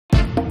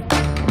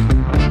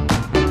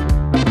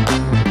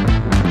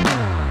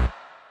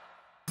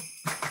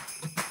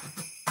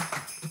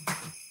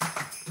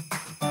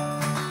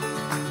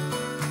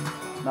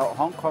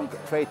Hong Kong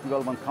Trade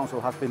Development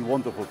Council has been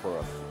wonderful for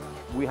us.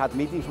 We had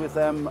meetings with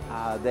them,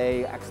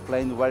 they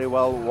explained very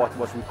well what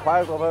was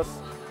required of us,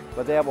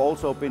 but they have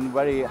also been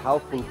very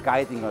helpful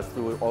guiding us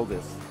through all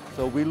this.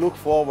 So we look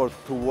forward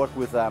to work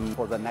with them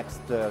for the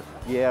next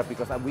year,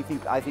 because I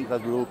think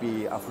that we will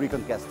be a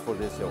frequent guest for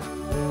this show.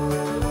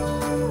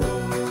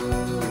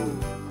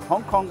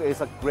 Hong Kong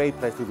is a great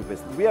place to do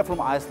business. We are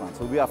from Iceland,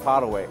 so we are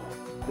far away.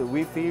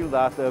 We feel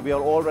that we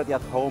are already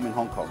at home in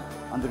Hong Kong.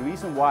 And the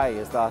reason why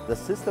is that the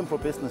system for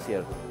business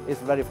here is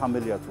very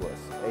familiar to us.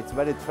 It's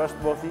very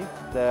trustworthy.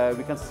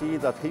 We can see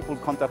that people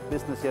conduct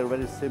business here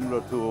very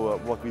similar to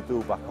what we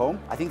do back home.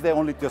 I think they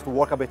only just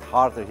work a bit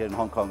harder here in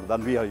Hong Kong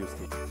than we are used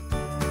to.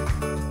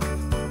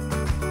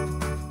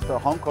 So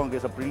Hong Kong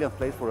is a brilliant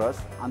place for us,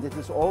 and it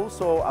is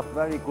also a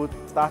very good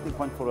starting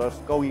point for us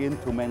going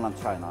into mainland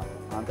China,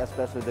 and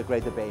especially the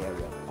Greater Bay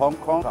Area. Hong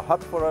Kong, a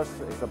hub for us,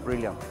 is a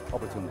brilliant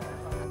opportunity.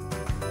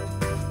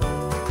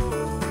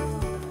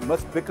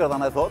 Much bigger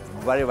than I thought,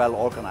 very well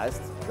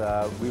organized.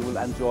 We will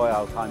enjoy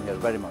our time here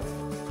very much.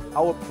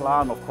 Our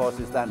plan, of course,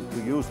 is then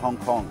to use Hong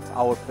Kong as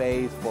our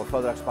base for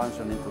further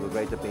expansion into the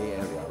Greater Bay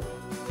Area.